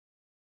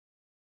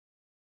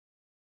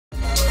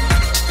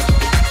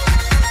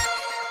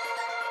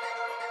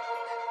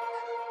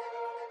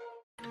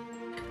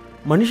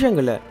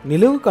மனுஷங்களை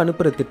நிலவுக்கு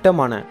அனுப்புற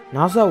திட்டமான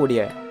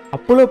நாசாவுடைய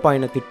அப்போலோ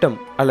பயண திட்டம்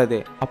அல்லது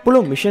அப்போலோ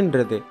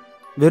மிஷன்றது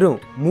வெறும்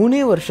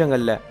 3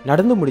 வருஷங்கள்ல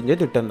நடந்து முடிஞ்ச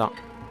திட்டம் தான்.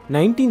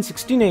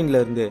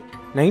 1969 இருந்து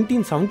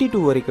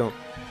 1972 வரைக்கும்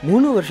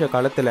 3 வருஷ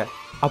காலத்துல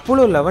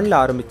அப்போலோ 11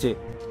 ஆரம்பிச்சு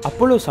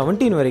அப்போலோ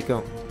 17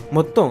 வரைக்கும்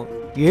மொத்தம்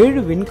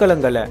 7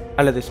 விண்கலங்களை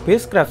அல்லது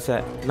ஸ்பேஸ் கிராஃப்ட்ஸை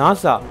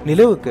நாசா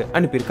நிலவுக்கு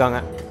அனுப்பியிருக்காங்க.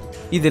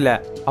 இதுல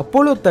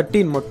அப்போலோ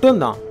 13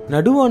 மட்டும்தான்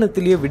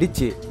நடுவானத்திலேயே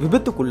வெடிச்சு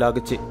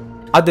விபத்துக்குள்ளாகுச்சு.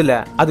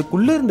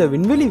 அதுக்குள்ள இருந்த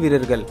விண்வெளி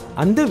வீரர்கள்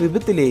அந்த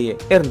விபத்திலேயே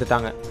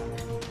இறந்துட்டாங்க.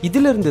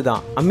 இதுல இருந்து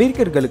தான்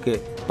அமெரிக்கர்களுக்கு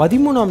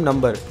 13ஆம்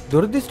நம்பர்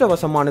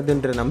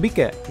துரதிருஷ்டவசமானதுன்ற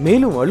நம்பிக்கை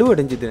மேலும்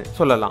வலுவடைஞ்சதுன்னு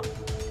சொல்லலாம்.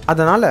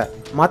 அதனால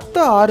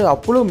மற்ற 6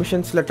 அப்போலோ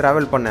மிஷன்ஸ்ல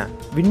டிராவல் பண்ண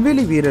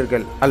விண்வெளி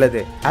வீரர்கள்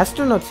அல்லது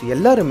ஆஸ்ட்ரோநாட்ஸ்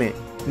எல்லாருமே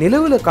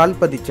நிலவுல கால்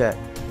பதிச்ச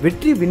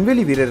வெற்றி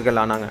விண்வெளி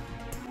வீரர்கள் ஆனாங்க.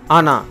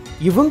 ஆனா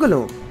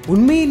இவங்களும்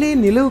உண்மையிலே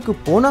நிலவுக்கு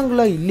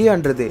போனாங்களா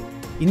இல்லையான்றது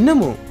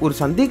இன்னமும் ஒரு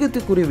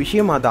சந்தேகத்துக்குரிய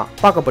விஷயமா தான்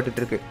பார்க்கப்பட்டு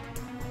இருக்கு.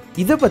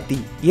 இதை பத்தி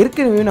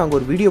ஏற்கனவே நாங்கள்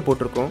ஒரு வீடியோ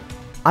போட்டிருக்கோம்.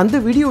 அந்த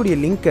வீடியோடைய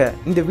லிங்கை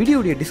இந்த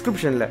வீடியோடைய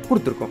டிஸ்கிரிப்ஷன்ல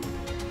கொடுத்துருக்கோம்.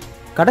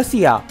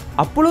 கடைசியா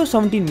அப்போலோ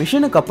 17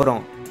 மிஷனுக்கு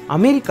அப்புறம்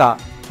அமெரிக்கா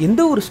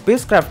எந்த ஒரு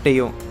ஸ்பேஸ்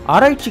கிராஃப்டையும்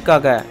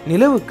ஆராய்ச்சிக்காக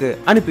நிலவுக்கு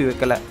அனுப்பி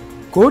வைக்கல.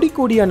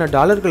 கோடியான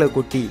டாலர்களை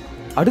கொட்டி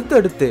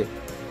அடுத்தடுத்து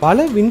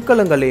பல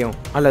விண்கலங்களையும்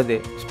அல்லது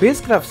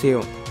ஸ்பேஸ்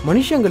கிராஃப்ட்ஸையும்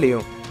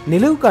மனுஷங்களையும்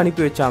நிலவுக்கு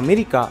அனுப்பி வச்ச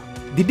அமெரிக்கா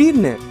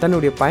திடீர்னு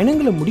தன்னுடைய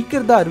பயணங்களை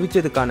முடிக்கிறதா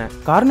அறிவிச்சதுக்கான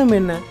காரணம்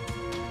என்ன?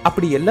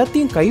 அப்படி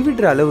எல்லாத்தையும்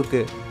கைவிடுற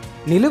அளவுக்கு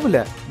நிலவுல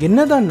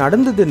என்னதான்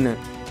நடந்ததுன்னு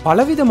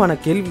பலவிதமான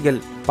கேள்விகள்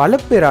பல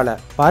பேரால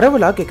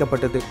பரவலா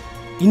கேட்கப்பட்டது.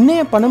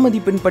 இன்னைய பண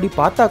மதிப்பின்படி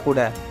பார்த்தா கூட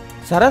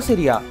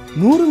சராசரியா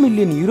 100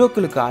 மில்லியன்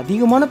யூரோக்களுக்கு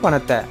அதிகமான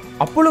பணத்தை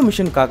அப்போலோ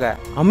மிஷனுக்காக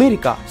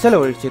அமெரிக்கா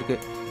செலவழிச்சிருக்கு.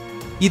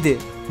 இது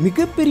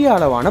மிகப்பெரிய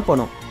அளவான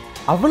பணம்.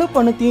 அவ்வளவு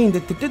பணத்தையும்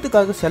இந்த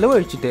திட்டத்துக்காக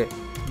செலவழிச்சுட்டு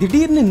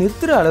திடீர்னு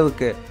நிறுத்துற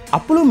அளவுக்கு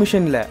அப்போலோ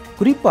மிஷன்ல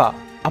குறிப்பா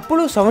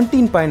அப்போலோ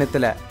 17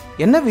 பயணத்துல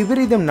என்ன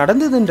விபரீதம்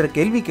நடந்ததுன்ற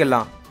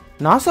கேள்விக்கெல்லாம்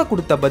நாசா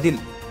கொடுத்த பதில்,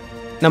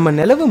 நம்ம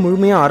நிலவை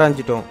முழுமையா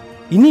ஆராய்ஞ்சிட்டோம்,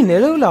 இனி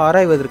நிலவுல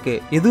ஆராய்வதற்கு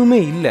எதுவுமே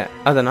இல்லை,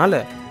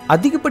 அதனால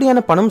அதிகப்படியான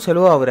பணம்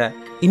செலவாகிற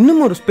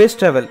இன்னும் ஒரு ஸ்பேஸ்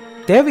டிராவல்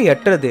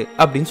தேவையற்றது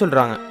அப்படின்னு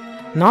சொல்றாங்க.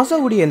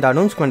 நாசாவுடைய இந்த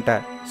அனௌன்ஸ்மெண்ட்டை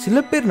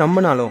சில பேர்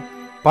நம்பினாலும்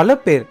பல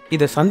பேர்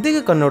இதை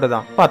சந்தேக கண்ணோட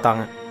தான்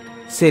பார்த்தாங்க.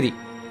 சரி,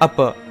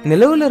 அப்போ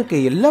நிலவுல இருக்க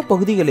எல்லா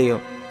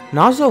பகுதிகளையும்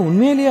நாசா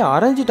உண்மையிலேயே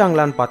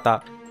ஆராய்ஞ்சிட்டாங்களான்னு பார்த்தா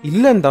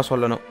இல்லைன்னு தான்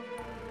சொல்லணும்.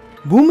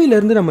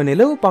 பூமியிலிருந்து நம்ம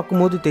நிலவு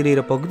பார்க்கும்போது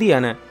தெரிகிற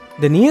பகுதியான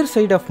த நியர்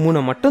சைட் ஆஃப்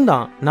மூனை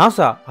மட்டும்தான்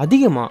நாசா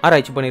அதிகமாக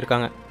ஆராய்ச்சி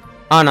பண்ணியிருக்காங்க.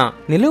 ஆனால்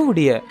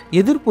நிலவுடைய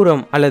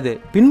எதிர்ப்புறம் அல்லது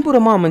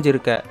பின்புறமாக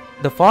அமைஞ்சிருக்க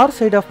த ஃபார்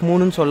சைட் ஆஃப்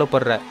மூணுன்னு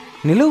சொல்லப்படுற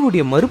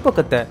நிலவுடைய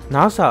மறுபக்கத்தை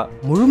நாசா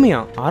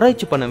முழுமையாக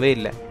ஆராய்ச்சி பண்ணவே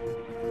இல்லை.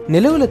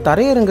 நிலவில்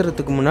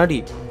தரையிறங்கிறதுக்கு முன்னாடி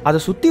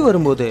அதை சுற்றி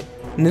வரும்போது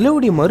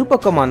நிலவுடைய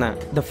மறுபக்கமான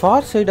த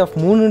ஃபார் சைட் ஆஃப்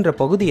மூணுன்ற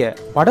பகுதியை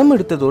படம்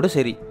எடுத்ததோடு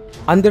சரி,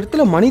 அந்த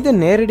இடத்துல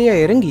மனிதன்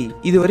நேரடியாக இறங்கி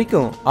இது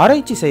வரைக்கும்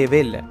ஆராய்ச்சி செய்யவே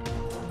இல்லை.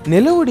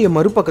 நிலவுடைய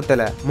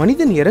மறுபக்கத்துல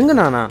மனிதன்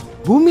இறங்கினானா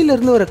பூமியில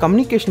இருந்து வர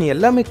கம்யூனிகேஷன்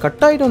எல்லாமே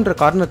கட் ஆயிடும்ன்ற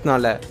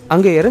காரணத்தினால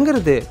அங்க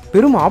இறங்குறது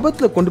பெரும்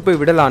ஆபத்துல கொண்டு போய்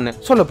விடலான்னு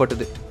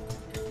சொல்லப்பட்டது.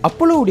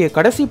 அப்போலோவுடைய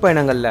கடைசி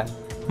பயணங்கள்ல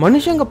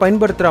மனுஷங்க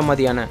பயன்படுத்துற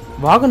மாதிரியான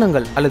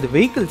வாகனங்கள் அல்லது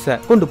வெஹிக்கிள்ஸை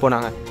கொண்டு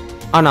போனாங்க.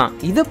 ஆனா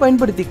இதை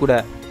பயன்படுத்தி கூட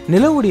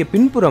நிலவுடைய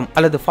பின்புறம்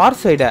அல்லது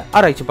ஃபார் சைடை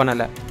ஆராய்ச்சி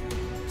பண்ணல.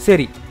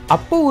 சரி,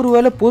 அப்போ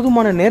ஒருவேளை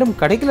போதுமான நேரம்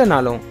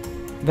கிடைக்கலனாலும்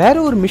வேற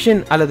ஒரு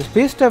மிஷன் அல்லது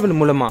ஸ்பேஸ் டிராவல்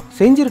மூலமா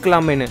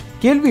செஞ்சிருக்கலாமேன்னு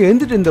கேள்வி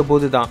எழுந்துட்டு இருந்த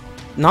போதுதான்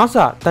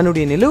நாசா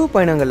தன்னுடைய நிலவு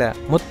பயணங்களை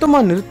மொத்தமா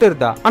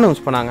நிறுத்துறதா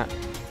அனௌன்ஸ் பண்ணாங்க.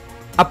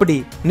 அப்படி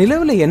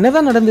நிலவுல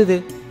என்னதான் நடந்தது?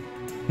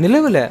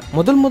 நிலவுல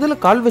முதல்ல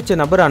கால் வச்ச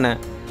நபரான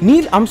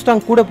நீல்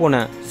ஆம்ஸ்ட்ராங் கூட போன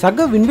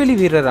சக விண்வெளி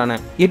வீரரான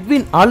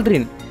எட்வின்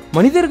ஆல்ட்ரின்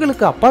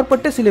மனிதர்களுக்கு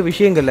அப்பாற்பட்ட சில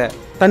விஷயங்களை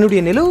தன்னுடைய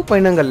நிலவு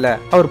பயணங்கள்ல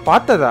அவர்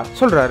பார்த்ததா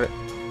சொல்றாரு.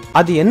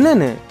 அது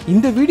என்னன்னு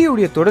இந்த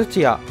வீடியோவுடைய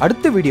தொடர்ச்சியா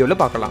அடுத்த வீடியோல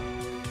பார்க்கலாம்.